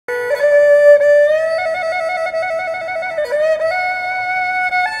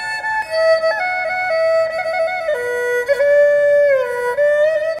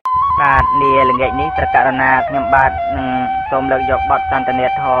ងាកនេះប្រកាសណាខ្ញុំបាទនឹងសូមលើកយកបទសន្ទនា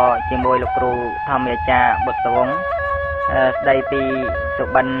ធម៌ជាមួយលោកគ្រូធម្មអាចារ្យបុត្រវង្សស្ដីពីសុ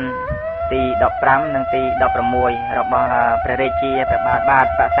បិនទី15និងទី16របស់ព្រះរាជាព្រះបាទ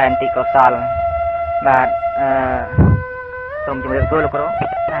បសែនទីកុសលបាទសូមជម្រាបសួរលោកគ្រូ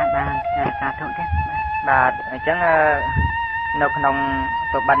បាទសាធុទេបាទអញ្ចឹងនៅក្នុង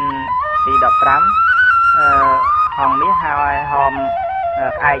សុបិនទី15ហងមាសហើយហម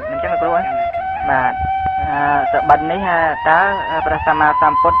ក្អែកអញ្ចឹងលោកគ្រូបាទសុបិននេះតើព្រះសម្មាស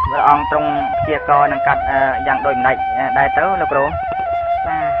ម្ពុទ្ធព្រះអង្គទ្រង់ព្យាករនឹងកាត់យ៉ាងដូចម្ដេចដែរទៅលោកគ្រូ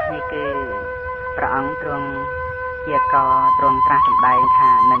បាទនេះគឺព្រះអង្គទ្រង់ព្យាករទ្រង់ត្រាស់សម្ដែងថា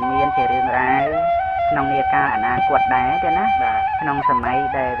នឹងមានជារឿងរ៉ាវក្នុងនាកាលអនាគតដែរទេណាក្នុងសម័យ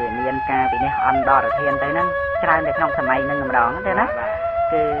ដែលវាមានការវិនិច្ឆ័យអន្តរធានទៅហ្នឹងច្រើននៅក្នុងសម័យហ្នឹងម្ដងទេណា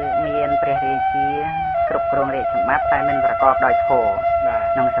គឺមានព្រះរាជាគ្រប់គ្រងរាជសម្បត្តិតែមិនប្រកបដោយធម៌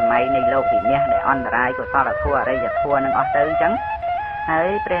ក្នុងសម័យនៃលោកវិនាសដែលអន្តរាយកុសលធម៌អរិយធម៌នឹងអស់ទៅអញ្ចឹងហើយ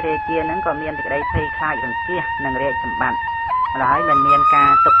ព្រះរាជានឹងក៏មានសេចក្តីភ័យខ្លាចរង្គៀសនឹងរាជសម្បត្តិម្ល៉េះហើយមិនមានកា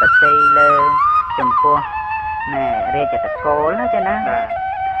រទុកបតីលើចំពោះរាជតកូលណាចាណា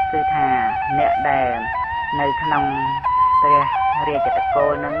គឺថាអ្នកដែលនៅក្នុងព្រះរាជតកូ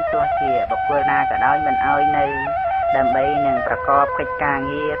លនឹងទោះជាបុគ្គលណាក៏ដោយមិនអោយនៅដើម្បីនឹងប្រកបកិច្ចការ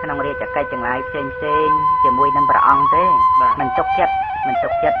ងារក្នុងរាជកិច្ចទាំងឡាយផ្សេងជាមួយនឹងព្រះអង្គទេមិនទុកចិត្ត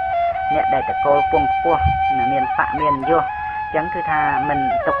អ្នកដែលតកូលពងខ្ពស់មានស័ក្តិមានយសអញ្ចឹងគឺថាមិន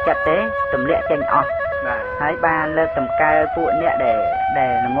ទុកចិត្តទេទម្លាក់ចេញអស់ហើយបានលើកតម្កើពួកអ្នកដែល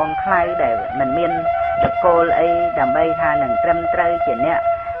ល្ងងខ្លៅដែលមិនមានតកូលអីដើម្បីថានឹងត្រឹមត្រូវជាអ្នក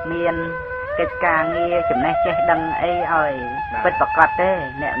មានកិច្ចការងារចំណេះចេះដឹងអីឲ្យពិតប្រកបទេ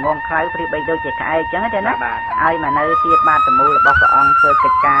អ្នកងងខ្លៅព្រៀបបីដូចជាក្អែកអញ្ចឹងទេណាឲ្យមកនៅទៀតបាតតមូលរបស់ព្រះអង្គធ្វើកិ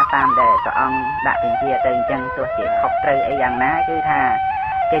ច្ចការតាមដែលព្រះអង្គដាក់ពជាទៅអញ្ចឹងទោះជាខុសត្រូវអីយ៉ាងណាគឺថា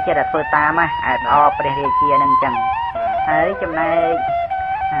គេចិត្តតែធ្វើតាមអបព្រះរាជានឹងអញ្ចឹងហើយចំណែក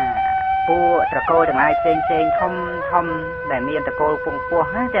ពួកត្រកូលទាំងឡាយផ្សេងធំដែលមានត្រកូលពងពោះ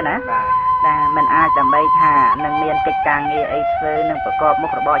ណាចាណាដែលមិនអាចដើម្បីថានឹងមានកិច្ចការងារអីធ្វើនឹងប្រកបមុ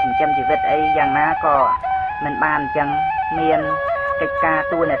ខរបរចិញ្ចឹមជីវិតអីយ៉ាងណាក៏មិនបានអញ្ចឹងមានកិច្ចការ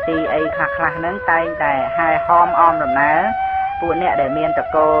តួនាទីអីខ្លះហ្នឹងតែងតែហាយហមអមដំណើរពួកអ្នកដែលមានត្រ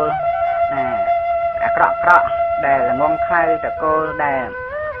កូលអាក្រក់ដែលល្ងងខ្លៅត្រកូលដែល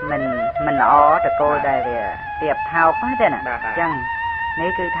មិនល្អត្រកូលដែលវាទៀបថោកទេណាអញ្ចឹងនេះ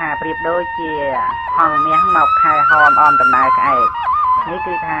គឺថាប្រៀបដូចជាហងមាសមកខែហមអមដំណើរក្អែកនេះ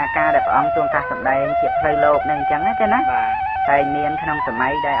គឺថាការដែលព្រះអង្គទ្រង់ត្រាស់សម្ដែងជាផ្លូវលោកនឹងអញ្ចឹងណាណាតែមានក្នុងសម័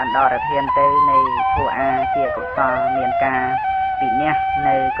យដែលអន្តរធានទៅនៃធម៌អាជាកុសលមានការវិនិច្ឆ័យ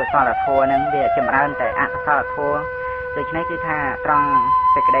នៅកុសលធម៌នឹងវាចម្រើនតែអកុសលធម៌ដូច្នេះគឺថាត្រង់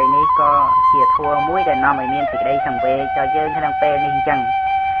សេចក្តីនេះក៏ជាធម៌មួយដែលនាំឲ្យមានសេចក្តីសង្វេគដល់យើងក្នុងពេលនេះអញ្ចឹង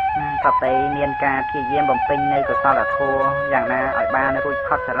ក៏ទៅមានការព្យាយាមបំពេញនៅកុសលធម៌យ៉ាងណាឲ្យបានរួច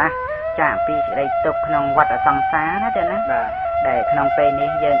ផុតស្រឡះចាកពីសេចក្តីទុក្ខក្នុងវដ្តសង្សារណាទេណាដែលក្នុងពេល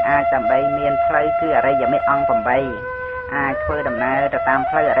នេះយើងអាចដើម្បីមានផ្លូវគឺអរិយមគ្គអង្គ8អាចធ្វើដំណើរទៅតាម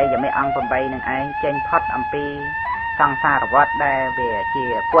ផ្លូវអរិយមគ្គអង្គ8នឹងឯងចេញផុតអំពីសង្សារវដ្តដែលវាជា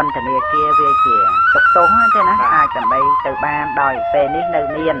ពន្ធនាគារវាជាទុក្ខទោសទេណាអាចដើម្បីទៅបានដោយពេលនេះនៅ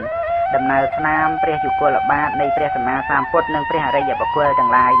មានដំណើរស្នាមព្រះយុគលបាទនៃព្រះសម្មាសម្ពុទ្ធនិងព្រះអរិយបុគ្គលទាំ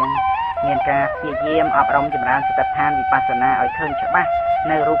ងឡាយនឹងមានការព្យាយាមអប់រំចម្រើនសតិប្បដ្ឋានវិបស្សនាឲ្យឃើញច្បាស់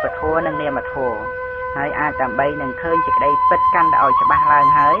នៅរូបធម៌និងនាមធម៌ហើយអាចដើម្បីនឹងឃើញសេចក្តីពិតកាន់តែឲ្យច្បាស់ឡើង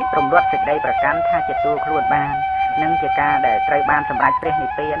ហើយព្រមរត់សេចក្តីប្រកាន់ថាជាទូខ្លួនបាននឹងជាការដែលត្រូវបានសម្រេចព្រះនិ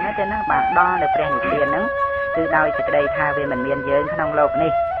ព្វានណាទេណាបានដល់នៅព្រះនិព្វានហ្នឹងគឺដោយសេចក្តីថាវាមិនមានយើងក្នុងលោក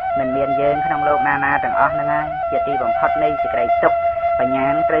នេះមិនមានយើងក្នុងលោកណាទាំងអស់ហ្នឹងហើយជាទីបំផុតនៃសេចក្តីទុក្ខបញ្ញា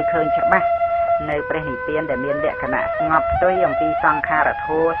នឹងត្រូវឃើញច្បាស់នៅព្រះនិព្វានដែលមានលក្ខណៈស្ងប់ផ្ទុយអំពីសង្ខារធ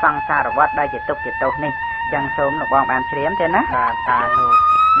ម៌សង្សារវដ្តដែលជាទុក្ខជាទោសនេះចឹងសូមលោកបងបានជ្រាបទេណាបាទសាធុ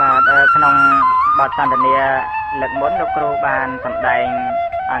បាទក្នុងបទសន្ទនាលើកមុនលោកគ្រូបានសម្ដែង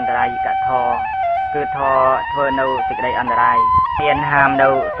អន្តរាយកធម៌គឺធម៌ធ្វើនៅសេចក្តីអន្តរាយមានហាមនៅ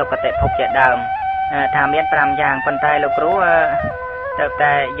សុគតិភពជាដើមថាមាន5យ៉ាងប៉ុន្តែលោកគ្រូទៅ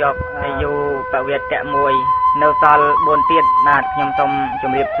តែយកអាយុបវេតៈ1នៅសល់4ទៀតបាទខ្ញុំសូមជ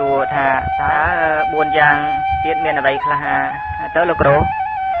ម្រាបសួរថាតើ4យ៉ាងទៀតមានអ្វីខ្លះទៅលោកគ្រូ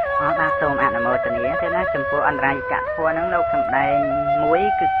បាទសូមអនុមោទនាទេណាចំពោះអន្តរាយកធម៌ហ្នឹងលោកសម្ដែង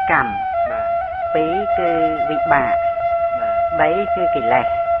1គឺកម្ម2គឺវិបាក3គឺកិលេស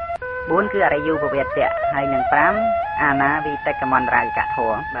4គឺអរិយុបវេតៈហើយនឹង5អាណាវិតិកមន្តរាយកធ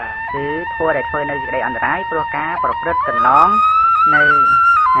ម៌គឺធម៌ដែលធ្វើនៅសេចក្តីអន្តរាយព្រោះការប្រព្រឹត្តកន្លងនៅ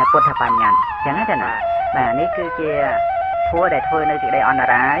ពុទ្ធបញ្ញត្តិអញ្ចឹងទេណាបាទនេះគឺជាធម៌ដែលធ្វើនៅសេចក្តីអន្ត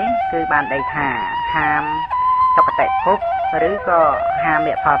រាយគឺបានដីថាហាមសុគតិភព ឬក៏ហាមម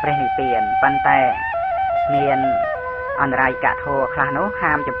គ្គផលព្រះនិព្វានប៉ុន្តែមានអន្តរាយកធម៌ខ្លះនោះ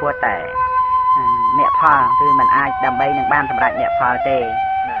ហាមចំពោះតែមគ្គផលគឺมันអាចដើម្បីនឹងបានសម្រេចមគ្គផលទេ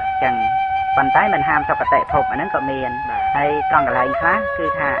ចឹងប៉ុន្តែมันហាមសុគតិភពអាហ្នឹងក៏មានហើយត្រង់កន្លែងខ្លះគឺ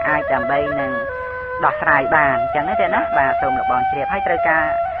ថាអាចដើម្បីនឹងដោះស្រាយបានចឹងទេណាបាទសូមលោកបងជ្រាបហើយត្រូវការ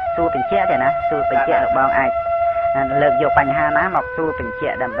សួរបញ្ជាក់ទេណាសួរបញ្ជាក់លោកបងអាចលើកយកបញ្ហាណាមកសួរបញ្ជា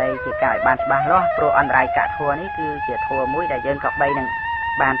ក់ដើម្បីជាការឲ្យបានច្បាស់លាស់ព្រោះអន្តរាយកធម៌នេះគឺជាធម៌មួយដែលយើងក៏បីនឹង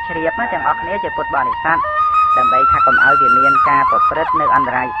បានជ្រាបណាទាំងអស់គ្នាជាពុទ្ធបរិស័ទដើម្បីថាកុំឲ្យវាមានការប្រព្រឹត្តនៅអន្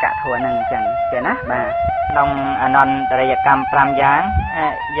តរាយកធម៌ហ្នឹងអញ្ចឹងទេណាបាទក្នុងអនន្តរយកម្ម5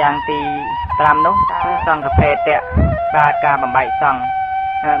យ៉ាងទី5នោះសង្ឃភេទៈបាទការបំបែកសង្ឃ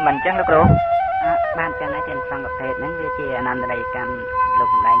មិនអញ្ចឹងលោកគ្រូបានអញ្ចឹងហើយទាំងសង្ឃភេទហ្នឹងវាជាអនន្តរយកម្មលោក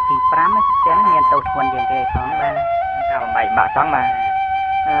សម្ដែងទី5ហ្នឹងចឹងមានទោសធ្ងន់ជាងគេផងបាទការបំបែកបាក់សង្ឃបាទ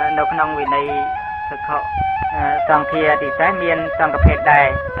នៅក្នុងវិន័យសុខសង្ឃាទីតែមានសង្ឃភេទដែរ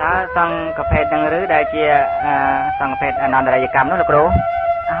តើសង្ឃភេទនឹងឬដែលជាសង្ឃភេទអនន្តរយកម្មនោះលោកគ្រូ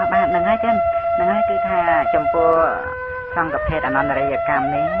បាទហ្នឹងហើយចឹងហ្នឹងហើយគឺថាចំពោះសង្ឃភេទអនន្តរយកម្ម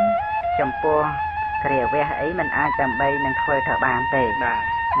នេះចំពោះគ្រាវះអីมันអាចដើម្បីនឹងធ្វើទៅបានទេបាទ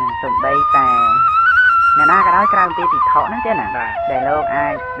សំបីតែអ្នកណាក៏ដោយក្រៅពីភិក្ខុហ្នឹងទេណាដែលលោកអា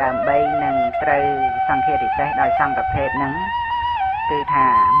ចដើម្បីនឹងត្រូវសង្ឃាពិសេសដោយសង្ឃភេទហ្នឹងគឺថា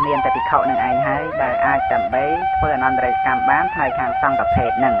មានតែភិក្ខុនឹងឯងហើយដែលអាចដើម្បីធ្វើអនន្តរយកម្មបានផ្នែកខាងសង្ឃភេ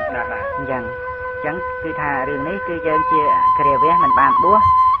ទហ្នឹងអញ្ចឹងគឺថារឿងនេះគឺយើងជាគ្រាវះមិនបានបួស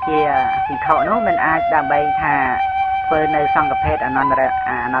ជាភិក្ខុនោះមិនអាចដើម្បីថាធ្វើនៅសង្ឃភេទអនន្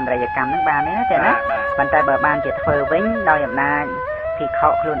តរយកម្មហ្នឹងបានទេណាទេណាប៉ុន្តែបើបានជាធ្វើវិញដោយអំណាចភិក្ខុ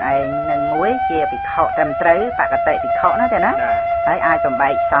ខ្លួនឯងនឹងមួយជាភិក្ខុត្រឹមត្រូវបកតិភិក្ខុណាទេណាហើយអាចបំបែ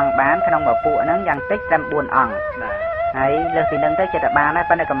កសង្ឃបានក្នុងមួយពួកហ្នឹងយ៉ាងតិចត្រឹម4អង្គហើយលើសពីនឹងទៅចិត្តបានដែរ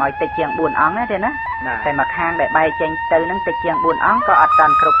ប៉ុន្តែកុំឲ្យតិចជាង4អង្គណាទេណាតែមួយខាងដែលបែកចេញទៅនឹងតិចជាង4អង្គក៏អត់តា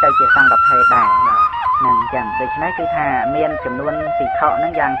ន់គ្រប់ទៅជាសង្ឃភេទដែរហ្នឹងអញ្ចឹងដូច្នេះគឺថាមានចំនួនភិក្ខុហ្នឹ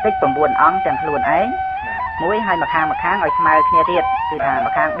ងយ៉ាងតិច9អង្គទាំងខ្លួនឯងមួយហើយម្ខាងឲ្យស្មើគ្នាទៀតគឺថា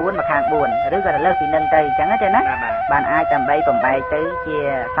ម្ខាង4ម្ខាង4ឬក៏លើសពីនឹងទៅអញ្ចឹងទេណាបានអាចដើម្បីបំបែកទៅជា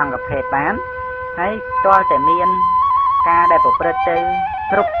សង្ឃភេទបានហើយទាល់តែមានការដែលប្រព្រឹត្តទៅ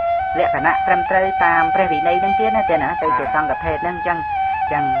គ្រប់លក្ខណៈត្រឹមត្រូវតាមព្រះវិន័យនឹងទៀតណាទេណាទៅជាសង្ឃភេទហ្នឹងអញ្ចឹង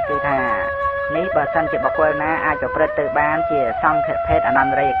គឺថានេះបើសិនជាបុគ្គលណាអាចប្រព្រឹត្តទៅបានជាសង្ឃភេទអន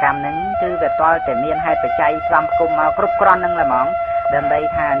ន្តរយកម្មហ្នឹងគឺវាទាល់តែមានហេតុបច្ច័យផ្សំផ្គុំមកគ្រប់គ្រាន់ហ្នឹងហ្មងដើម្បី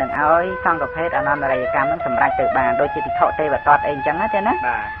ថានឹងឲ្យសង្ឃភេទអនន្តរយកម្មហ្នឹងសម្រេចទៅបានដូចជាភិក្ខុទេវតតអីអញ្ចឹងណាទេណា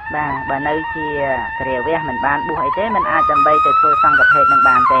បាទបើនៅជាគ្រាវះមិនបានបួសអីទេមិនអាចដើម្បីទៅធ្វើសង្ឃភេទនឹង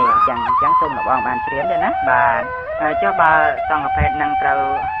បានទេអញ្ចឹងសូមលោកបងបានជ្រាបទេណាបាទចុះបើសង្ឃភេទនឹងត្រូវ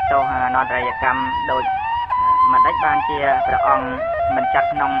ទោសអនន្តរយកម្មដូចមិនដេចបានជាព្រះអង្គមិនចាត់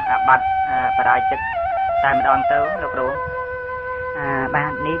ក្នុងអាបត្តិបរាជិកតែម្ដងទៅលោកគ្រូបា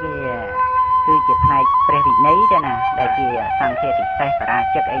ទនេះវាគឺជាផ្នែកព្រះវិន័យទេណាដែលជាសង្ឃាពិសេសបរា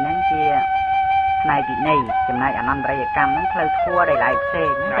ជិកអីហ្នឹងជាផ្នែកវិន័យចំណែកអនន្តរយកម្មហ្នឹងផ្លូវធัวដែលឡែកផ្សេ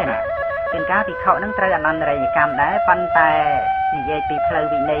ងហ្នឹងទេណាជាងការភិក្ខុហ្នឹងត្រូវអនន្តរយកម្មដែរប៉ុន្តែនិយាយពីផ្លូវ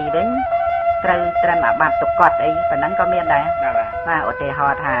វិន័យវិញត្រូវត្រឹមអាបត្តិទុក្កតអីប៉ុណ្ណឹងក៏មានដែរបាទឧទាហ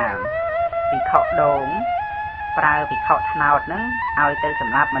រណ៍ថាភិក្ខុដូងប្រើភិក្ខុថ្នោតហ្នឹងឲ្យទៅស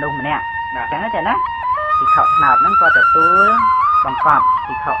ម្លាប់មនុស្សម្នាក់អញ្ចឹងទេណាភិក្ខុថ្នោតហ្នឹងក៏ទទួលបង្កប់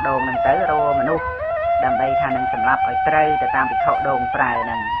ភិក្ខុដូងហ្នឹងទៅរកមនុស្សដើម្បីថានឹងសម្លាប់ឲ្យត្រូវទៅតាមភិក្ខុដូងប្រើហ្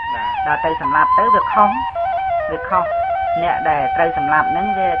នឹងដល់ទៅសម្លាប់ទៅវាខុសអ្នកដែលត្រូវសម្លាប់ហ្នឹង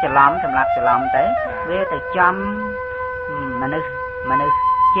វាច្រឡំសម្លាប់ច្រឡំទៅវាទៅចំមនុស្ស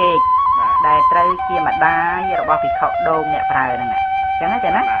ជេកដែលត្រូវជាម្ដាយរបស់ភិក្ខុដូងអ្នកប្រើហ្នឹងអញ្ចឹងទេ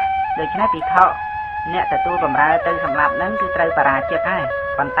ណាដូច្នេះភិក្ខុអ្នកទទួលបម្រើទៅសម្លាប់ហ្នឹងគឺត្រូវបរាជិកហើយ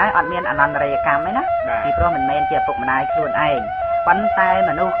ប៉ុន្តែអត់មានអនន្តរយកម្មទេណាពីព្រោះមិនមែនជាឪពុកម្ដាយខ្លួនឯងប៉ុន្តែ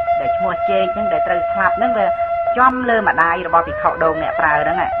មនុស្សដែលឈ្មោះជេកហ្នឹងដែលត្រូវស្លាប់ហ្នឹងវាចំលើម្ដាយរបស់ភិក្ខុដូងអ្នកប្រើហ្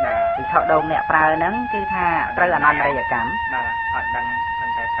នឹងភិក្ខុដូងអ្នកប្រើហ្នឹងគឺថាត្រូវអនន្តរយកម្មអត់ដឹងប៉ុ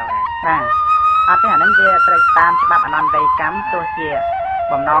ន្តែត្រូវដែរបាទអត់ទេអាហ្នឹងវាត្រូវតាមច្បាប់អនន្តរយកម្មទោះជា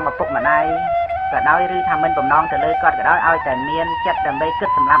បំណងឪពុកម្ដាយក៏ដោយឬថាមិនបំណងទៅលើគាត់ក៏ដោយឲ្យតែមានចិត្តដើម្បីគិត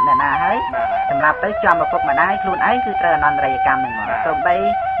សម្រាប់អ្នកណាហើយសម្រាប់ទៅចំឪពុកម្ដាយខ្លួនឯងគឺត្រូវអនន្តរយកម្មហ្នឹងមកសូម្បី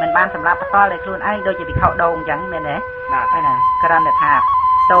មិនបានសម្រាប់ផ្ទាល់ដោយខ្លួនឯងដូចជាភិក្ខុដូងអញ្ចឹងមែនទេហើយណាគ្រាន់តែថា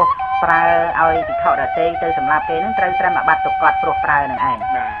ទោសប្រើឲ្យភិក្ខុដតេទៅសម្រាប់គេហ្នឹងត្រូវត្រឹមអាបត្តិទុក្កតព្រោះប្រើនឹងឯង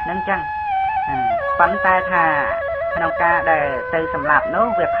ហ្នឹងអញ្ចឹងប៉ុន្តែថាក្នុងការដែលទៅសម្រាប់នោះ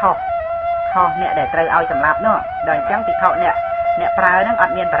វាខុសអ្នកដែលត្រូវឲ្យសម្រាប់នោះដល់អញ្ចឹងភិក្ខុអ្នកប្រើហ្នឹងអ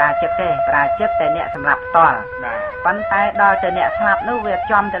ត់មានបរាជិកទេបរាជិកតែអ្នកសម្រាប់ផ្ទាល់ប៉ុន្តែដល់ទៅអ្នកស្លាប់នោះវា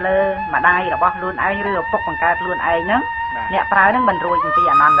ចំទៅលើម្ដាយរបស់ខ្លួនឯងឬឪពុកបង្កើតខ្លួនឯងហ្នឹងអ្នកប្រើហ្នឹងមិនរួចពី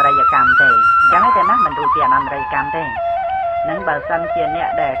អនន្តរយកម្មទេអញ្ចឹងទេណាមិនរួចពីអនន្តរយកម្មទេ នឹងបើសិនជាអ្នក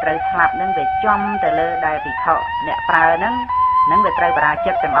ដែលត្រូវស្លាប់នឹងវាចំទៅលើដែលភិក្ខុអ្នកប្រើនឹងវាត្រូវបរា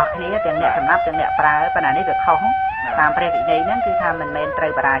ជិកទាំងអស់គ្នាទាំងអ្នកសម្លាប់ទាំងអ្នកប្រើប៉ុន្តែនេះវាខុសតាមព្រះវិន័យហ្នឹងគឺថាមិនមែនត្រូ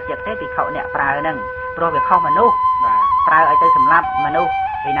វបរាជិកទេភិក្ខុអ្នកប្រើហ្នឹងព្រោះវាខុសមនុស្សប្រើឲ្យទៅសម្លាប់មនុស្ស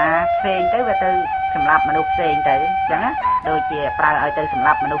ពីណាផ្សេងទៅវាទៅសម្លាប់មនុស្សផ្សេងទៅអញ្ចឹងណាដូចជាប្រើឲ្យទៅសម្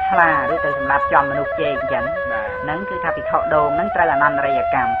លាប់មនុស្សស្លាឬទៅសម្លាប់ចំមនុស្សជេកអញ្ចឹងហ្នឹងគឺថាភិក្ខុដូងហ្នឹងត្រូវអនន្តរិយ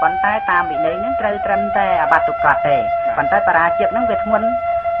កម្មប៉ុន្តែតាមវិន័យហ្នឹងត្រូវត្រឹមតែអបត្តុកតទេប៉ុន្តែបរាជិកហ្នឹងវាធ្ងន់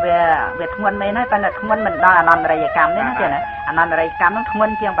វាធ្ងន់មែនហើយប៉ុន្តែធ្ងន់មិនដល់អនន្តរិយកម្មទេណាទេណាអនន្តរិយកម្មហ្នឹងធ្ង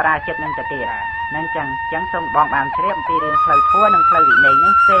ន់ជាងបរាជិកហ្នឹងទៅទៀតហ្នឹងចឹងសូមបងបានជ្រាបអំពីរឿងផ្លូវធម៌និងផ្លូវវិន័យហ្នឹ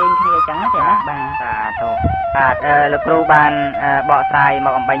ងផ្សេងគ្នាចឹងណាទេណាបាទសាធុបាទលោកគ្រូបានបកស្រាយម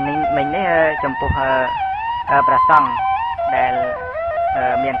កអំបញ្ញមិញនេះចំពោះព្រះសង្ឃដែល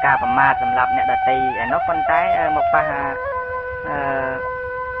មានការប្រមាថសម្រាប់អ្នកដទៃឯនោះប៉ុន្តែមកប៉ះ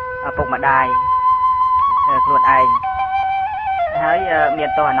ឪពុកម្ដាយខ្លួនឯងហើយមាន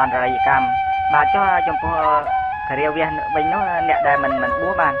ទោសអនន្តរិយកម្មបាទចុះចំពោះគរិយាវៈវិញនោះអ្នកដែលមិនបួ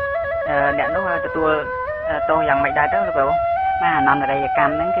សបានអ្នកនោះទទួលទោសយ៉ាងម៉េចដែរទៅលោកគ្រូបាទអនន្តរិយក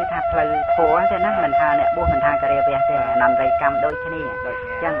ម្មហ្នឹងគឺថាផ្លូវធម៌ទេណាមិនថាអ្នកបួសមិនថាគរិយាវៈទេអនន្តរិយកម្មដូចគ្នាអ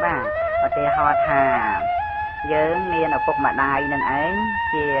ញ្ចឹងបាទឧទាហរណ៍ថាយើងមានឪពុកម្ដាយនឹងឯង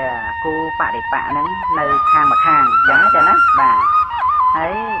ជាគូបរិបៈហ្នឹងនៅខាងម្ខាងអញ្ចឹងទេណាបាទហើ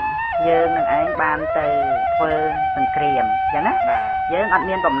យយើងនឹងឯងបានទៅធ្វើសង្គ្រាមអញ្ចឹងណាយើងអត់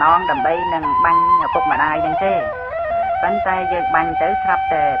មានបំណងដើម្បីនឹងបាញ់ឪពុកម្ដាយហ្នឹងទេប៉ុន្តែយើងបាញ់ទៅស្រាប់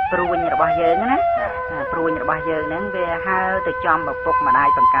តែព្រួញរបស់យើងណាព្រួញរបស់យើងហ្នឹងវាហើរទៅចំឪពុកម្ដាយ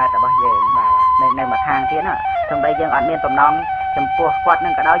បង្កើតរបស់យើងនៅម្ខាងទៀតណាទោះបីយើងអត់មានបំណងចំពោះគាត់នឹ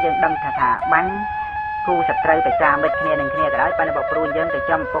ងក៏ដោយយើងដឹងថាបាញ់គូសត្រូវប្រចាំមិត្តគ្នានឹងគ្នាក៏ដោយប៉ុន្តែបើព្រួញយើងទៅ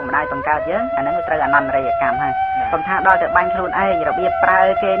ចំឪពុកម្ដាយបង្កើតយើងអាហ្នឹងវាត្រូវអនន្តរិយកម្មហើយកុំថាដល់ទៅបាញ់ខ្លួនឯងរបៀបប្រើ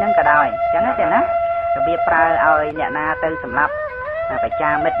គេហ្នឹងក៏ដោយអញ្ចឹងទេណារបៀបប្រើឲ្យអ្នកណាទៅសម្លាប់បច្ចា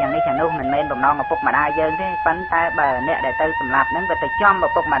មិត្តយ៉ាងនេះយ៉ាងនោះមិនមែនបំណងឪពុកម្ដាយយើងទេប៉ុន្តែបើអ្នកដែលទៅសម្លាប់ហ្នឹងវាទៅចំឪ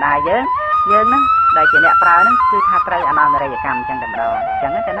ពុកម្ដាយយើងហ្នឹងដែលជាអ្នកប្រើហ្នឹងគឺថាត្រូវអនន្តរិយកម្មអញ្ចឹងតែម្ដងអញ្ចឹ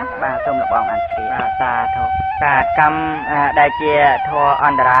ងទេណាបាទសូមលោកបងអានជ្រាបសាធុបាទកម្មដែលជាធម៌អ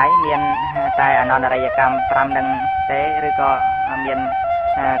ន្តរាយមានតែអនន្តរិយកម្ម5នឹងទេឬក៏មាន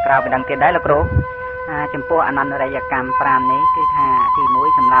ក្រៅពីនឹងទៀតដែរលោកគ្រូចំពោះអនន្តរិយកម្ម5នេះគឺថាទី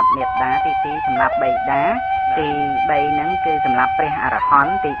1សម្រាប់មេត្តាទី2សម្រាប់បិតាទី3ហ្នឹងគឺសម្រាប់ព្រះអរហន្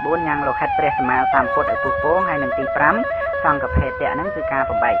តទី4ញ៉ាំងលោហិតព្រះសម្មាសម្ពុទ្ធឲ្យពុះពងហើយនឹងទី5សង្ឃភេទៈហ្នឹងគឺការ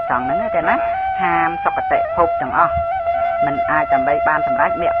បំបែកសង្ឃហ្នឹងទេណាហាមសុគតិភពទាំងអស់มันអាចដើម្បីបានសម្រេ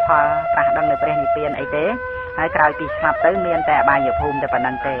ចមគ្គផលត្រាស់ដឹងនៅព្រះនិព្វានអីទេហើយក្រោយពីស្លាប់ទៅមានតែអបាយភូមិតែប៉ុណ្្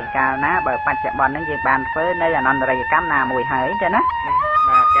នឹងទេកាលណាបើបច្ចុប្បន្នហ្នឹងយើងបានធ្វើនៅអនន្តរិយកម្មណាមួយហើយទេណា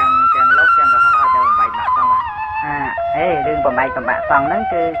បាទទាំងលោកទាំងកុហកឲ្យតែបំបែកបាក់សង្ឃរឿងបំបែកបំបាក់សង្ឃហ្នឹង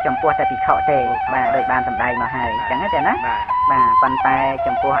គឺចំពោះតែភិក្ខុទេបាទដោយបានសម្ដែងមកហើយអញ្ចឹងទេណាបាទប៉ុន្តែ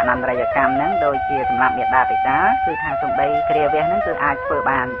ចំពោះអនន្តរិយកម្មហ្នឹងដូចជាសម្រាប់មេដាបិតាគឺថាសំបីគ្រាវះហ្នឹងគឺអាចធ្វើ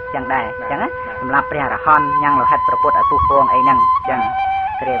បានអញ្ចឹងដែរអញ្ចឹងណាសម្រាប់ព្រះអរហន្តញ៉ាំងលោហិតប្រពុតឲ្យពុះពងអីហ្នឹងអញ្ចឹង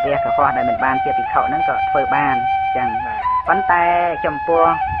គ្រាវះកុហកដែលមិនបានជាភិក្ខុហ្នឹងក៏ធ្វើបានអញ្ចឹងប៉ុន្តែចំពោះ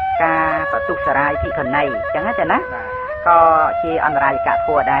ការបទុសរាយភិក្ខុនីអញ្ចឹងទេណាក៏ជាអន្តរាយក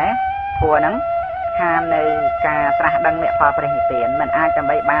ធัวដែរធัวហ្នឹងហាមនៅការត្រាស់ដឹងមគ្គផលព្រះនិព្វានមិនអាចដើម្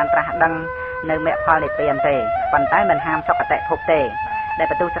បីបានត្រាស់ដឹងនៅមគ្គផលនិព្វានទេប៉ុន្តែមិនហាមសុគតិភពទេដែល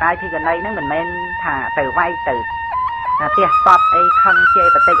បទុសរាយភិក្ខុនីហ្នឹងមិនមែនថាទៅវាយទៅផ្ទះស្បត់អីខឹងជេរ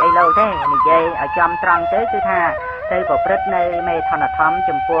បតិចអីលោទេនិយាយឲ្យចំត្រង់ទៅគឺថាទៅប្រព្រឹត្តនៅមេធនធម្ម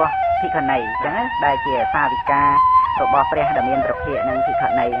ចំពោះភិក្ខុនីអញ្ចឹងដែលជាសាវិការបស់ព្រះដែលមានប្រភេទនឹងភិក្ខុ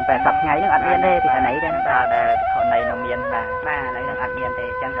នីតែសប្តាហ៍ថ្ងៃហ្នឹងអត់មានទេភិក្ខុនីទេដែលភិក្ខុនីនឹងមានបាទឥឡូវហ្នឹងអត់មានទេ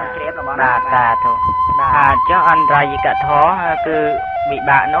អញ្ចឹងសូមជ្រាបរបស់បាទសាធុចុះអន្តរាយិកធម៌គឺវិ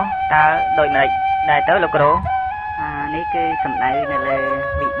បាកនោះតើដូចម្ដេចដែរទៅលោកគ្រូនេះគឺសំដៅនៅលើ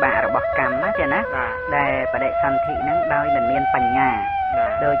វិបាករបស់កម្មណាចាណាដែលបដិសន្ធិហ្នឹងដោយមិនមានបញ្ញា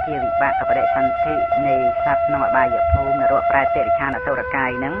ដូចជាវិបាកបដិសន្ធិនៃសត្វក្នុងអបាយភូមិនរកប្រែតិរិឆានអសុរកាយ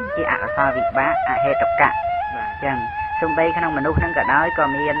ហ្នឹងជាអកុសលវិបាកអហេតុកៈអញ្ចឹងសូម្បីក្នុងមនុស្សហ្នឹងក៏ដោយក៏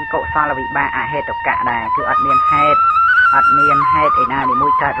មានកុសលវិបាកអហេតុកៈដែរគឺអត់មានហេតុឯណានីមួ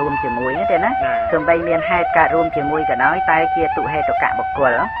យកើតរួមជាមួយទេណាសូម្បីមានហេតុកើតរួមជាមួយក៏ដោយតែជាទុហេតុកៈបុគ្គ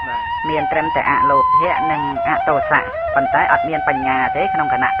លមានត្រឹមតែអលោភៈនិងអតោសៈប៉ុន្តែអត់មានបញ្ញាទេក្នុង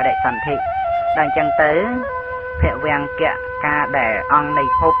គណៈបដិសន្ធិដល់អញ្ចឹងទៅភវង្គៈការដែលអង្គនៃ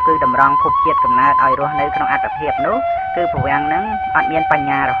ភពគឺតម្រង់ភពជាតិកំណើតឲ្យរស់នៅក្នុងអត្តភាពនោះគឺភវង្គហ្នឹងអត់មានបញ្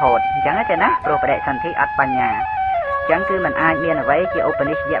ញារហូតអញ្ចឹងទេណាព្រោះបដិសន្ធិអត់បញ្ញាអញ្ចឹងគឺมันអាចមានអ្វីជាឧប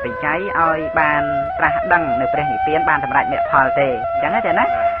និស្សយបច្ច័យឲ្យបានត្រាស់ដឹងនៅព្រះនិព្វានបានសម្រេចមគ្គផលទេអញ្ចឹងទេណា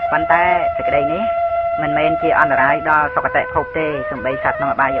ប៉ុន្តែសេចក្តីនេះមិនមែនជាអន្តរាយដល់សុគតិភពទេសំបីសត្វក្នុង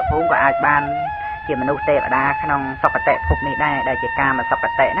អបាយភូមិក៏អាចបាន ជាមនុស្សទេវតាក្នុងសុគតិភពនេះដែរដែលជាការមកសុគ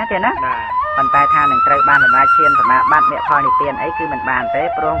តិណាទេណាប៉ុន្តែថានឹងត្រូវបានសម្រេចឈានសមាបត្តិមគ្គផលនិព្វានអីគឺមិនបានទេ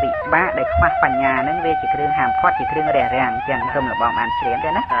ព្រោះវិបាកដែលខ្វះបញ្ញានឹងវាជាគ្រឿងហាមឃាត់ជាគ្រឿងរារាំងចឹងសូមលបងបានជ្រាបទេ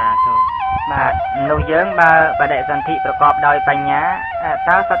ណាបាទនោះយើងបើបដិសន្ធិប្រកបដោយបញ្ញា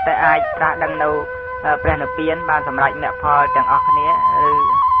តើសុទ្ធតែអាចត្រាស់ដឹងនៅព្រះនិព្វានបានសម្រេចមគ្គផលទាំងអស់គ្នាឬ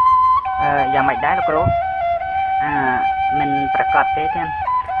យ៉ាងម៉េចដែរលោកគ្រូមិនប្រកាសទេទេ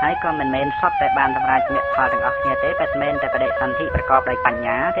ហើយក៏មិនមែនសុទ្ធតែបានសម្រេចមគ្គផលទាំងអស់គ្នាទេតែមែនតែបដិសន្ធិប្រកបដោយបញ្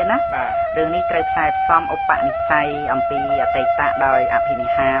ញាទេណារឿងនេះត្រូវផ្សាយផ្សំឧបនិស្ស័យអំពីអតីតដោយអភិនិ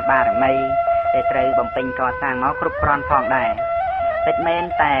ហាបារមីដែលត្រូវបំពេញកសាងមកគ្រប់គ្រាន់ផងដែរពិតមែន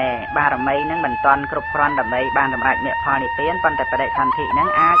តែបារមីនឹងមិនទាន់គ្រប់គ្រាន់ដើម្បីបានសម្រេចមគ្គផលនិព្វានប៉ុន្តែបដិសន្ធិនឹង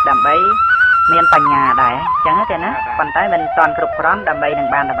អាចដើម្បីមានបញ្ញាដែរអញ្ចឹងទេណាប៉ុន្តែមិនទាន់គ្រប់គ្រាន់ដើម្បីនឹង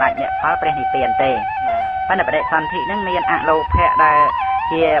បានសម្រេចមគ្គផលព្រះនិព្វានទេប៉ុន្តែបដិសន្ធិនឹងមានអលោភៈដែល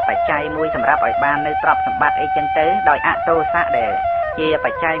ជាបច្ច័យមួយសម្រាប់ឲ្យបាននៅទ្រព្យសម្បត្តិអីចឹងទៅដោយអតោសៈដែលជាប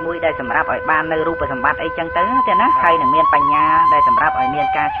ច្ច័យមួយដែលសម្រាប់ឲ្យបាននៅរូបសម្បត្តិអីចឹងទៅទេណាហើយនឹងមានបញ្ញាដែលសម្រាប់ឲ្យមាន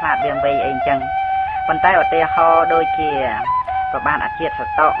ការឆ្លាតវៀងវៃអីចឹងប៉ុន្តែឧទាហរណ៍ដូចជាព្រះបាទអជាតស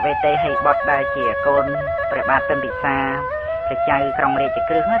តវេទេហិបុត្រដែលជាកូនព្រះបាទពិមពិសាព្រះចៅក្រុងរាជ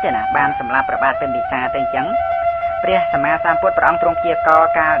ក្រឹសទេណាបានសម្លាប់ព្រះបាទពិមពិសាទៅអញ្ចឹងព្រះសម្មាសម្ពុទ្ធព្រះអង្គទ្រង់ព្យាករណ៍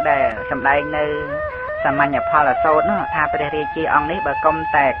កាលដែលសម្ដែងនៅសាមញ្ញផលអសូតនោះថាព្រះរាជាអង្គនេះបើគុំ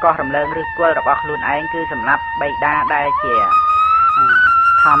តែកោះរំលើងឬគល់របស់ខ្លួនឯងគឺសម្រាប់បិតាដែលជា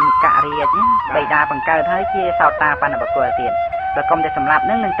ធម្មករាជបិតាបង្កើតហើយជាសោតាបណ្ឌបុគ្គលទៀតបើគុំតែសម្រាប់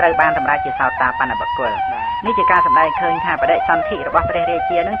នឹងត្រូវបានសម្រេចជាសោតាបណ្ឌបុគ្គលនេះជាការសម្ដែងឃើញថាបដិសន្ធិរបស់ព្រះរា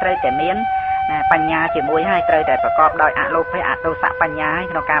ជានឹងត្រូវតែមានបញ្ញាជាមួយហើយត្រូវតែប្រកបដោយអលោភៈអតោសៈបញ្ញាហើយ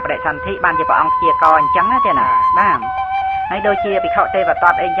ក្នុងការបដិសន្ធិបានជាព្រះអង្គព្យាករណ៍អញ្ចឹងណាទេណាបាទហើយដូចជាភិក្ខុទេវទ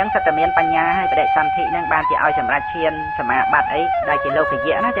ត្តអីអញ្ចឹងសិតតែមានបញ្ញាហើយបដិសន្ធិនឹងបានជាឲ្យសម្រេចឈានសមាបត្តិអីដែលជាលោក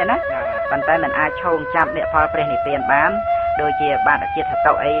យៈណាទេណាប៉ុន្តែមិនអាចឈោងចាប់មគ្គផលព្រះនិព្វានបានដូចជាបាទអជាតស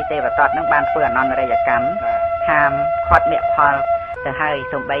តុអីទេវទត្តនឹងបានធ្វើអនន្តរិយកម្មហាមខាត់មគ្គផលទៅហើយ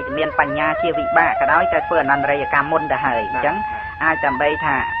សូម្បីតែមានបញ្ញាជាវិបាកក៏ដោយតែធ្វើអនន្តរិយកម្មមុនទៅហើយអញ្ចឹងអាចដើម្បី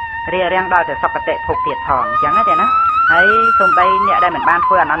ថារារាំងដល់ទៅសុគតិភពទៀតផងអញ្ចឹងទេណាហើយសូម្បីអ្នកដែលមិនបាន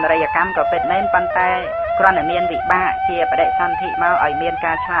ធ្វើអនន្តរិយកម្មក៏ពិតមែនប៉ុន្តែគ្រាន់តែមានវិបាកជាបដិសន្ធិមកឲ្យមាន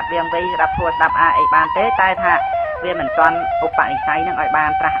ការឆ្លាតវៀងវៃរាប់ធួស្ដាប់អីបានទេតែថាវាមិនទាន់ឧបនិស្ស័យនឹងឲ្យបាន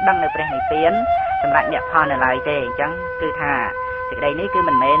ត្រាស់ដឹងនៅព្រះនិព្វានសម្រាប់មគ្គផលនៅឡើយទេអញ្ចឹងគឺថាសេចក្តីនេះគឺ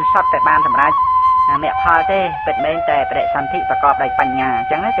មិនមែនសុទ្ធតែបានសម្រេចមគ្គផលទេពិតមែនតែបដិសន្ធិប្រកបដោយបញ្ញាអញ្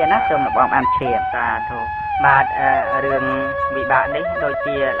ចឹងទេណាសូមបងបានជ្រាបសាធុបាទរឿងវិបាកនេះដូច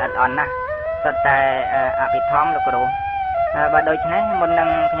ជាល្អិតល្អន់ណាស់សុទ្ធតែអភិធម្មលោកគ្រូបើដូច្នេះមុននឹង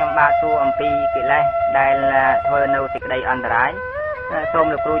ខ្ញុំបាទសួរអំពីកិលេសដែលធ្វើនៅសេចក្តីអន្តរាយសូម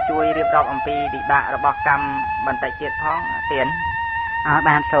លោកគ្រូជួយរៀបរាប់អំពីវិបាករបស់កម្មបន្តិចទៀតផងទៀន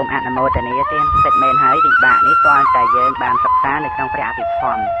បានសូមអនុមោទនាទៀនពិតមែនហើយវិបាកនេះទាល់តែយើងបានសិក្សានៅក្នុងព្រះអភិធ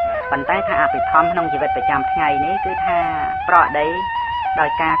ម្មប៉ុន្តែថាអភិធម្មក្នុងជីវិតប្រចាំថ្ងៃនេះគឺថាប្រកដីដោ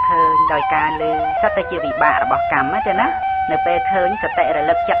យការឃើញដោយការឮសិតតែជាវិបាករបស់កម្មទេណានៅពេលឃើញសតិរ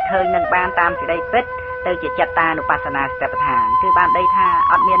លឹកចិត្តឃើញនឹងបានតាមសេចក្តីពិតទៅជាចិត្តតានុបស្សនាសតិប្បដ្ឋានគឺបានដីថា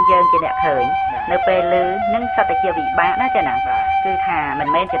អត់មានយើងជាអ្នកឃើញនៅពេលឮនឹងសិតតែជាវិបាកណាទេណាគឺថាមិន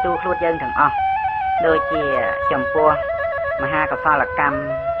មែនជាទូខ្លួនយើងទាំងអស់ដូចជាចំពោះមហាកុសលកម្ម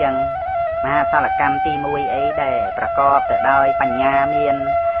ចឹងមហាកុសលកម្មទី1អីដែលប្រកបទៅដោយបញ្ញាមាន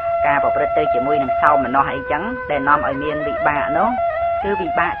ការប្រព្រឹត្តទៅជាមួយនឹងសោមនស្សអីចឹងដែលនាំឲ្យមានវិបាកនោះគឺវិ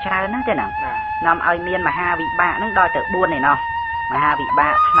បាកច្រើនណាស់ទេណានាំឲ្យមានមហាវិបាកនឹងដល់ទៅ4ឯណោះមហាវិបា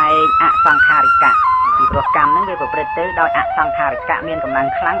កផ្នែកអសង្ខារិកៈពីព្រោះកម្មនឹងវាប្រព្រឹត្តទៅដោយអសង្ខារិកៈមានកម្លាំង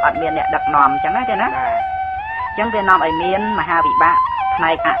ខ្លាំងអត់មានអ្នកដឹកនាំអញ្ចឹងណាទេណាអញ្ចឹងវានាំឲ្យមានមហាវិបាកផ្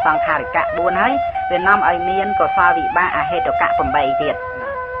នែកអសង្ខារិកៈ4ហើយវានាំឲ្យមានកុសលវិបាកអហេតុកៈ8ទៀត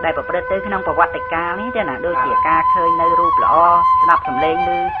ដែលប្រព្រឹត្តទៅក្នុងប្រវត្តិកាលនេះទេណាដូចជាការឃើញនៅរូបល្អស្ដាប់សំឡេង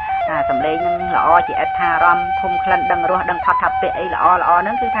ឬសំឡេងនឹងល្អជាអត្ថារម្មណ៍ធំក្លិនដឹងរសដឹងផុតថាពាក្យអីល្អហ្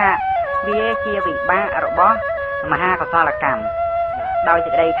នឹងគឺថាវាជាវិបាករបស់មហាកុសលកម្មដោយសេ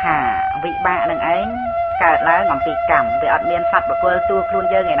ចក្តីថាវិបាកនឹងឯងកើតឡើងអំពីកម្មវាអត់មានសត្វបុគ្គលទូខ្លួន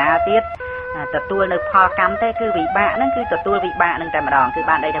យើងឯណាទៀតទទួលនៅផលកម្មទេគឺវិបាកហ្នឹងគឺទទួលវិបាកហ្នឹងតែម្ដងគឺ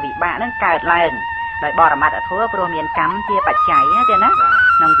បានន័យថាវិបាកហ្នឹងកើតឡើងដោយបរមត្ថធម៌ព្រោះមានកម្មជាបច្ច័យទេណា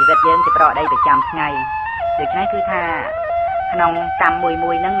ក្នុងជីវិតយើងជាប្រកដីប្រចាំថ្ងៃដូច្នេះគឺថាក្នុងកម្ម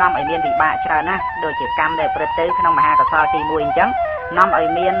មួយហ្នឹងនាំឲ្យមានវិបាកច្រើនណាស់ដូចជាកម្មដែលប្រព្រឹត្តទៅក្នុងមហាកុសលទី1អញ្ចឹងនាំឲ្យ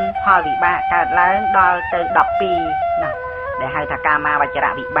មានផលវិបាកកើតឡើងដល់ទៅ12ណាដែលហៅថាកាមាវច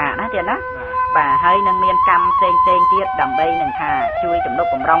រៈវិបាកណាទៀតណាបាទហើយនឹងមានកម្មផ្សេងទៀតដើម្បីនឹងថាជួយទំនុក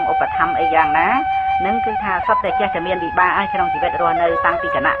បំរុងឧបត្ថម្ភអីយ៉ាងណានឹងគឺថាសុទ្ធតែចេះតែមានវិបាកហើយក្នុងជីវិតរស់នៅតាំងពី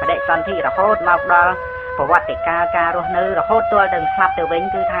គណៈបដិសន្ធិរហូតមកដល់ព ប្រវត្តិការរស់នៅរហូតទាល់ដល់ស្លាប់ទៅវិញ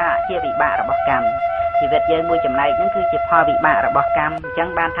គឺថាជាវិបាករបស់កម្មជីវិតយើងមួយចំណែកហ្នឹងគឺជាផលវិបាករបស់កម្មអញ្ចឹង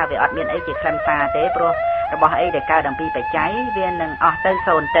បានថាវាអត់មានអីជាខ្លឹមសារទេព្រោះរបស់អីដែលកើតអំពីបច្ច័យវានឹងអស់ទៅ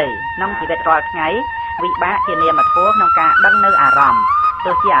សូន្យទៅក្នុងជីវិតរាល់ថ្ងៃវិបាកជានាមធម៌ក្នុងការដឹងនៅអារម្មណ៍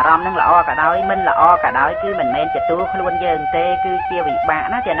ទោះជាអារម្មណ៍នឹងល្អក៏ដោយមិនល្អក៏ដោយគឺមិនមែនជាទួលខ្លួនយើងទេគឺជាវិបាក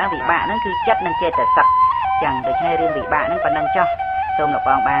ណាចាណាវិបាកហ្នឹងគឺចិត្តនិងចេតសិកចឹងដូច្នេះរឿងវិបាកហ្នឹងប៉ុណ្ណឹងចុះសូមលោកប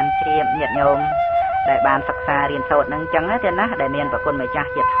ងបានជ្រាបញាតិញោមដែលបានសិក្សារៀនសូត្រហ្នឹងចឹងណាចាណាដែលមានប្រគុណម្ចាស់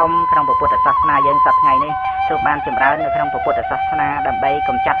ជាធំក្នុងពុទ្ធសាសនាយើងសប្តាហ៍ថ្ងៃនេះសូមបានចម្រើននៅក្នុងពុទ្ធសាសនាដើម្បីក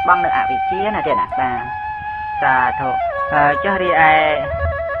ម្ចាត់បងនៅអវិជ្ជាណាចាណាបាទសាធុចុះរីឯ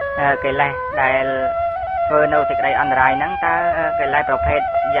កិលេសដែលធ្វើនៅសេចក្តីអន្តរាយហ្នឹងតើកិលេសប្រភេទ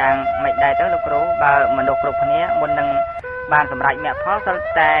យ៉ាងម៉េចដែរទៅលោកគ្រូបើមនុស្សគ្រប់គ្នាមុននឹងបានសម្រេចមគ្គផលសិល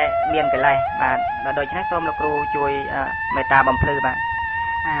តែមានកិលេសបាទដូច្នេះសូមលោកគ្រូជួយមេត្តាបំភ្លឺបាទ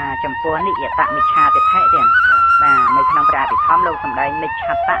ចំពោះនិយតមិច្ឆាទិដ្ឋិទៀតបាទនៅក្នុងព្រះអភិធម្មលោកសម្ដែងមិច្ឆ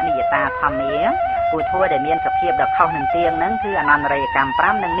តនិយតាធម្មាគួរធัวដែលមានសភាពដ៏ខុសនឹងទៀងហ្នឹងគឺអនន្តរយកម្ម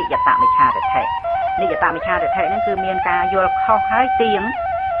5និងនិយតមិច្ឆាទិដ្ឋិនិយតមិច្ឆាទិដ្ឋិហ្នឹងគឺមានការយល់ខុសហើយទៀង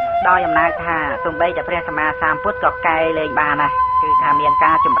ដោយអំណាចថាសំបីតែព្រះសម្មាសម្ពុទ្ធក៏កែលែងបានដែរគឺថាមាន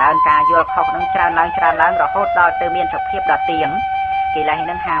ការចម្រើនការយល់ខុសនឹងច្រើនឡើងរហូតដល់ទៅមានសភាពដ៏ទៀងកិលេសហ្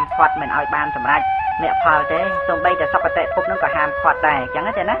នឹងហាមឃាត់មិនឲ្យបានសម្រេចមគ្គផលទេសំបីតែសពតិភពហ្នឹងក៏ហាមឃាត់ដែរអញ្ចឹង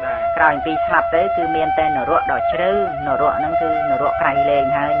ទេណាក្រោយពីស្លាប់ទៅគឺមានតែនរកដ៏ជ្រៅនរកហ្នឹងគឺនរកក្រៃលែង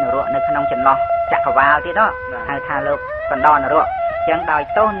ហើយនរកនៅក្នុងចន្លោះចក្រវាលទៀតហ៎ហៅថាលោកកណ្ដោនរកអញ្ចឹងដោយ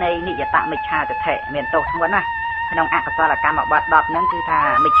ទោសនៃនិយតមិច្ឆាទិដ្ឋិមានទោសធ្ងន់ណាស់ក្នុងអកុសលកម្មបត្តិ10ហ្នឹងគឺថា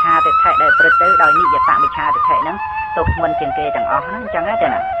មិច្ឆាទិដ្ឋិដែលប្រព្រឹត្តទៅដោយនិយតមិច្ឆាទិដ្ឋិហ្នឹងទោសធ្ងន់ជាងគេទាំងអស់ហ្នឹងអញ្ចឹងទេ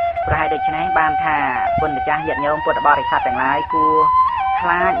ណាប្រហែលដូច្នេះបានថាគុណម្ចាស់ញាតិញោមពុទ្ធបរិស័ទទាំងឡាយគួរខ្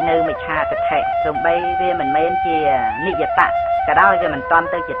លាចនៅមិច្ឆាទិដ្ឋិសំបីវាមិនមែនជានិយតៈក៏ដោយវាមិនតាន់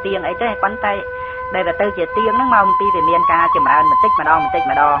ទៅជាទៀងអីទេប៉ុន្តែដែលវាទៅជាទៀងហ្នឹងមកអំពីវាមានការចម្រើនបន្តិចម្ដង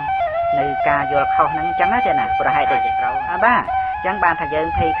នៅការយល់ខុសហ្នឹងអញ្ចឹងទេណាប្រហែលតែជាត្រូវបាទអញ្ចឹងបានថាយើង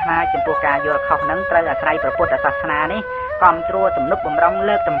ភ័យខ្លាចចំពោះការយល់ខុសហ្នឹងត្រូវអាស្រ័យព្រះពុទ្ធសាសនានេះគាំទ្រទំនុកបំរុង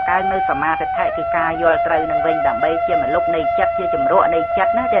លើកតម្កើងនៅសមាធិដ្ឋិគឺការយល់ត្រូវនឹងវិញដើម្បីជាមលុបនៃចិត្តជាជំរក់នៃចិត្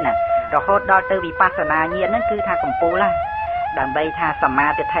តណាទេណារហូតដល់ទៅវិបស្សនាញាណហ្នឹងគឺថាកំពូលណាដើម្បីថាសមា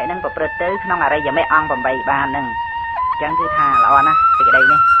ធិដ្ឋិហ្នឹងប្រព្រឹត្តទៅក្នុងអរិយមគ្គអង្គ8បានហ្នឹងអញ្ចឹងគឺថាល្អណាស់សេចក្តី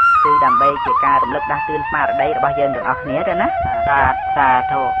នេះគឺដើម្បីជាការរំលឹកដាស់តឿនស្មារតីរបស់យើងទាំងអស់គ្នាទេណាសា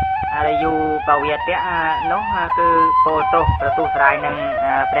ធុអរិយបវេតៈនោះគឺពោលទោសប្រទូស្រាយនឹង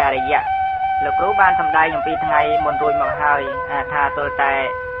ព្រះអរិយៈលោកគ្រូបានសម្ដែងអំពីថ្ងៃមុនរួចមកហើយថាទល់តែ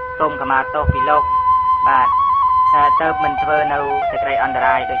សូមខមាទោសពីលោកបាទទៅមិនធ្វើនៅសេចក្តីអន្ត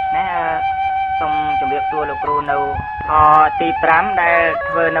រាយដូច្នេះសូមជម្រាបសួរលោកគ្រូនៅទី5ដែល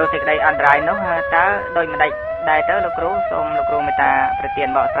ធ្វើនៅសេចក្តីអន្តរាយនោះតើដោយមិនដែរទៅលោកគ្រូសូមលោកគ្រូមេត្តាប្រទាន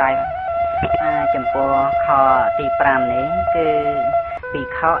បកស្រាយចំពោះខទី5នេះគឺពី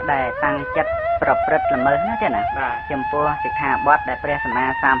ខដែលតាំងចិត្តប្រព្រឹត្តល្មើសណាទេណាចំពោះសិក្ខាបទដែលព្រះសម្មា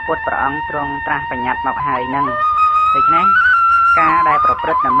សម្ពុទ្ធព្រះអង្គទ្រង់ត្រាស់បញ្ញត្តិមកហើយហ្នឹងដូច្នេះការដែលប្រព្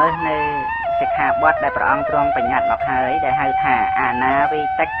រឹត្តល្មើសនៅសិក្ខាបទដែលព្រះអង្គទ្រង់បញ្ញត្តិមកហើយដែលហៅថាអាណាវេ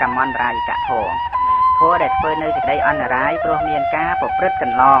តិកកម្មន្តរាយកធម៌ដែលធ្វើនៅសេចក្តីអន្តរាយព្រោះមានការប្រព្រឹត្តក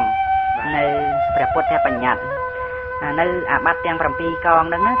ន្លងនៅព្រះពុទ្ធបញ្ញត្តិនៅអាបត្តិទាំង7កង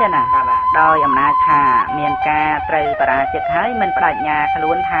ហ្នឹងណាទេណាដោយអំណាចថាមានការត្រូវបរាជិកហើយមិនបដិញ្ញាខ្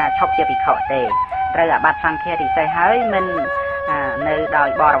លួនថាឈប់ជាភិក្ខុទេត្រូវអាបត្តិសង្ឃាពិសេសហើយមិននៅដោយ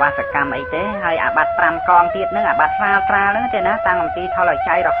បរិវាសកម្មអីទេហើយអាបត្តិ5កងទៀតហ្នឹងអាបត្តិស្រាលហ្នឹងទេណាតាំងអំពីថល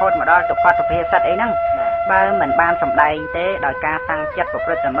ចៃរហូតមកដល់សុផតសុភាសិតអីហ្នឹងបើមិនបានសម្ដែងទេដោយការតាំងចិត្តប្រព្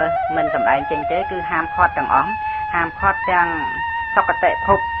រឹត្តល្មើសមិនសម្ដែងចេញទេគឺហាមឃាត់ទាំងអស់ហាមឃាត់ទាំងសុគតិភ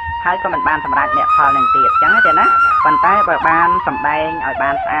ពហើយក៏មិនបានសម្រេចមគ្គផលនឹងទៀតអញ្ចឹងទេណាប៉ុន្តែបើបានសម្ដែងឲ្យ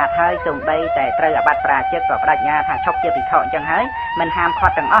បានស្អាតហើយសូម្បីតែត្រូវអាបត្តិប្រាជិកក៏បដិញ្ញាថាឈប់ជាភិក្ខុអញ្ចឹងហើយមិនហាមឃា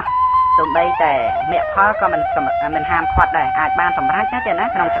ត់ទាំងអស់សូម្បីតែមគ្គផលក៏មិនហាមឃាត់ដែរអាចបានសម្រេចណាទេណា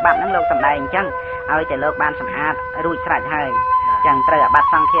ក្នុងច្បាប់ហ្នឹងលោកសម្ដែងអញ្ចឹងឲ្យតែលោកបានសម្អាតរួចស្រេចហើយអញ្ចឹងត្រូវអាបត្តិ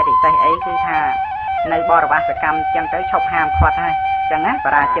សង្ឃាពិសេសអីគឺថានៅបរិវាសកម្មអញ្ចឹងទៅឈប់ហាមឃាត់ហើយអញ្ចឹងណាប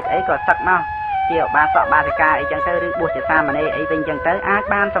រាជិកអីក៏សឹកមកជាឧបាសកបាសិកាអីចឹងទៅឬបួសជាសាមណេរអីវិញចឹងទៅអាច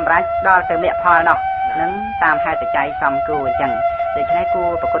បានសម្រេចដល់ទៅមគ្គផលនោះនឹងតាមហេតុបច្ច័យសមគួរអញ្ចឹងដូច្នេះគួរ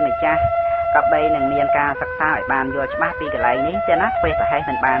ប្រគុណម្ចាស់ក៏បីនឹងមានការសិក្សាឲ្យបានយល់ច្បាស់ពីកន្លែងនេះទេណាធ្វើប្រហែស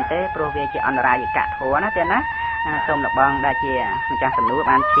មិនបានទេព្រោះវាជាអន្តរាយកធម៌ណាទេណាសូមលបងដែលជាម្ចាស់សំណួរ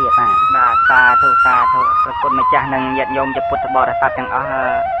បានជ្រាបបាទសាធុប្រគុណម្ចាស់និងញាតិញោមជាពុទ្ធបរិស័ទទាំងអស់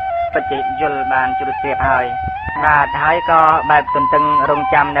បច្ច័យយល់បានជ្រាបជ្រាបហើយបាទហើយក៏បែបទន្ទឹងរង់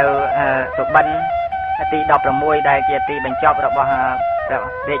ចាំនៅសុបិនទី16ដែលជាទីបញ្ចប់របស់ព្រះ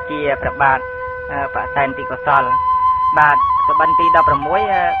រាជាព្រះបាទបសែនទីកុសលបាទសុបិនទី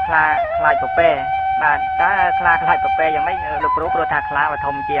16ខ្លាចពពែ បាទតើខ្លាខ្លាច់ប្រពេយ៉ាងម៉េចលោកគ្រូព្រោះថាខ្លាវា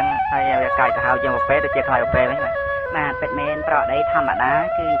ធំជាងហើយវាកាយទៅហៅជាងប្រពេទៅជាខ្លាប្រពេវិញបាទពិតមែនប្រដីធម្មតា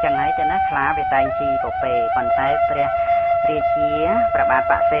គឺអញ្ចឹងហើយទៅណាខ្លាវាតែងជីប្រពេប៉ុន្តែព្រះរាជាប្របាទ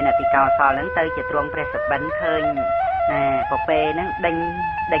បសេនទីកោសលហ្នឹងទៅជាទ្រង់ព្រះសបិនឃើញប្រពេហ្នឹង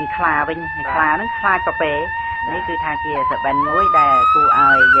ដេញខ្លាវិញហើយខ្លាហ្នឹងខ្លាចប្រពេនេះគឺថាជាសបិនមួយដែលគួរ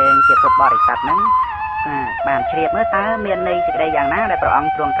ឲ្យយើងជាពុទ្ធបរិស័ទហ្នឹងបានជ្រាបមើលតើមានន័យសេចក្តីយ៉ាងណាដែលព្រះអង្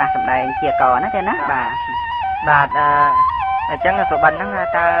គទ្រង់ត្រាស់សម្ដែងជាកណាទេណាបាទអញ្ចឹងសបិនហ្នឹង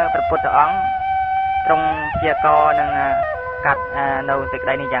តើព្រះពុទ្ធអង្គទ្រង់ជាកនឹងកាត់នៅសេចក្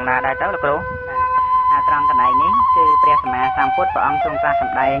តីនេះយ៉ាងណាដែរទៅលោកគ្រូត្រង់កន្លែងនេះគឺព្រះសម្មាសម្ពុទ្ធព្រះអង្គទ្រង់ត្រាស់ស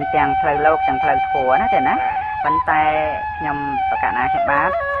ម្ដែងទាំងផ្លូវលោកទាំងផ្លូវធម៌ណាទេណាប៉ុន្តែខ្ញុំបកណាខ្ញុំបា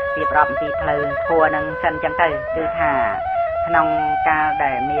ទរៀបរាប់អំពីផ្លូវធម៌នឹងសិនអញ្ចឹងទៅគឺថាក្នុងកាល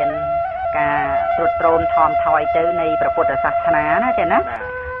ដែលមានការត្រួតត្រោមថមថយទៅនៃព្រះពុទ្ធសាសនាណាទេណា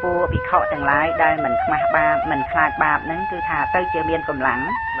ពួកភិក្ខុទាំងឡាយដែលមិនខ្មាស់បាបមិនខ្លាចបាបហ្នឹងគឺថាទៅជាមានកម្លាំង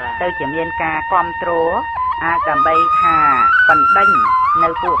ទៅជាមានការគ្រប់គ្រងអាចដើម្បីថាបណ្ដេញនៅ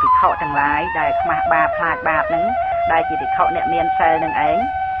ពួកភិក្ខុទាំងឡាយដែលខ្មាស់បាបខ្លាចបាបហ្នឹងដែលជាភិក្ខុអ្នកមានសិលនឹងឯង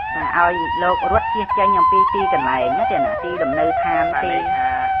ឲ្យលោករត់ជៀសចេញអំពីទីកន្លែងណាទេណាទីលំនៅឋានទី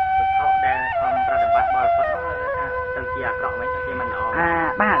ភិក្ខុដែលខំប្រតិបត្តិបរិសុទ្ធហ្នឹងថាទៅជាអាក្រក់វិញជាមិនល្អ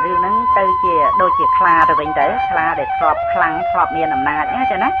បាទរឿងហ្នឹងទៅជាដូចជាខ្លាទៅវិញទៅខ្លាដែលធ្លាប់ខ្លាំងធ្លាប់មានអំណាចណា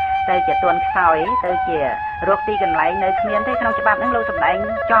ចាណាទៅជាទួនខ្សោយទៅជារកទីកន្លែងនៅគ្មានទេក្នុងច្បាប់ហ្នឹងលោកសម្ដែង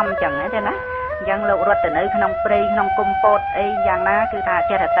ចំអញ្ចឹងណាចាណាអញ្ចឹងលោករត់ទៅនៅក្នុងព្រៃក្នុងគុម្ពោតអីយ៉ាងណាគឺថា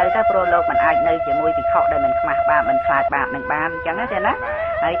ចេះតែទៅព្រោះលោកមិនអាចនៅជាមួយភិក្ខុដែលមិនខ្មាស់បាបមិនខ្លាចបាបនឹងបានអញ្ចឹងណាចាណា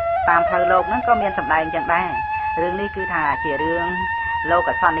ហើយតាមផ្លូវលោកហ្នឹងក៏មានសម្ដែងអញ្ចឹងដែររឿងនេះគឺថាជារឿងលោក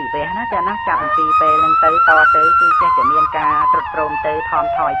អសន្និវេសណាចាណាចាប់អំពីពេលនឹងទៅតទៅគឺចេះតែមានការត្រុតត្រោមទៅថម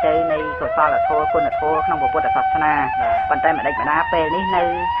ថយទៅនៃកុសលធម៌គុណធម៌ក្នុងពុទ្ធសាសនាប៉ុន្តែម្ដេចម្ដាពេលនេះនៅ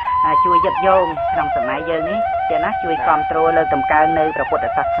ជួយយឹតយោងក្នុងសម័យយើងនេះចាណាជួយគ្រប់គ្រងលើកតម្កើងនៅព្រះពុទ្ធ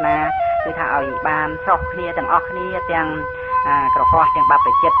សាសនាគឺថាឲ្យបានស្រុះគ្នាទាំងអស់គ្នាទាំងក្រហោះទាំងបព្វ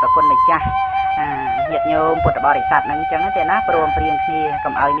ជិតប្រគុណម្ចាស់ញាតិញោមពុទ្ធបរិស័ទហ្នឹងអញ្ចឹងទេណាព្រមព្រៀងគ្នា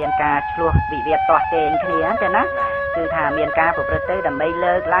កុំឲ្យមានការឆ្លោះវិវាទទាស់ទែងគ្នាទេណាគឺថាមានការប្រព្រឹត្តទៅដើម្បី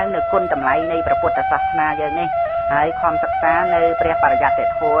លើកឡើងនៅគុណតម្លៃនៃព្រះពុទ្ធសាសនាយើងនេះហើយខំសិក្សានៅព្រះបរិយត្តិ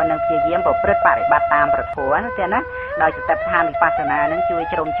ធម៌និងព្យាយាមប្រព្រឹត្តបរិបត្តិតាមព្រះធម៌ណាទេណាដោយសតិប្បដ្ឋានវិបស្សនានឹងជួយ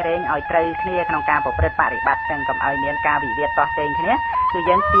ជ្រោមជ្រែងឲ្យត្រូវគ្នាក្នុងការប្រព្រឹត្តបរិបត្តិទាំងកុំឲ្យមានការវិវាទទាស់ទែងគ្នាគឺ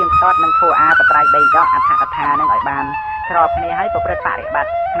យើងទៀងទាត់នឹងធម៌អាបត្រៃ3ដកអដ្ឋកថានឹងឲ្យបានស្របគ្នាហើយប្រព្រឹត្តបរិបត្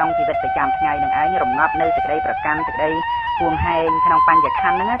តិក្នុងជីវិតប្រចាំថ្ងៃនឹងឯងរងាប់នៅសេចក្តីប្រកាន់សេចក្តីពួងហែងក្នុងបញ្ញខ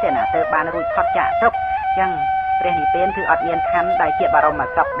ណ្ឌហ្នឹងទេណាទៅបានរួចផុតចាកទុក្ខអញ្ចឹងព្រះនិព្វានគឺអត់មានខណ្ឌដែលជាបរម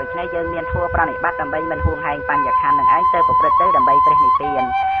សុខដូច្នេះយើងមានធម៌ប្រណិប័តដើម្បីមិនហួងហែងបញ្ញខណ្ឌនឹងឯងទៅប្រព្រឹត្តទៅដើម្បីព្រះនិព្វានអ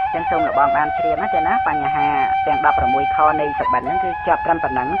ញ្ចឹងសូមលបងបានជ្រាបណាទេណាបញ្ហាទាំង16ខនៃសបិនហ្នឹងគឺជាប់ត្រឹមប៉ុ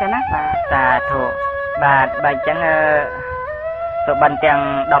ណ្ណឹងទេណាបាទសាធុបាទបើអញ្ចឹងសបិនទាំង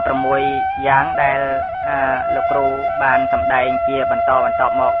16យ៉ាងដែលលោកគ្រូបានសម្ដែងជាបន្ត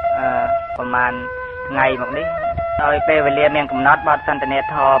មកប្រហែលថ្ងៃមកនេះដោយពេលវេលាមានកំណត់បទសន្ទនា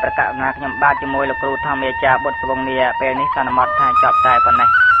ធរប្រកាសណាខ្ញុំបាទជាមួយលោកគ្រូធម្មអាចារ្យបុត្រស្វងនីពេលនេះសន្មតថាចប់តែប៉ុណ្ណេះ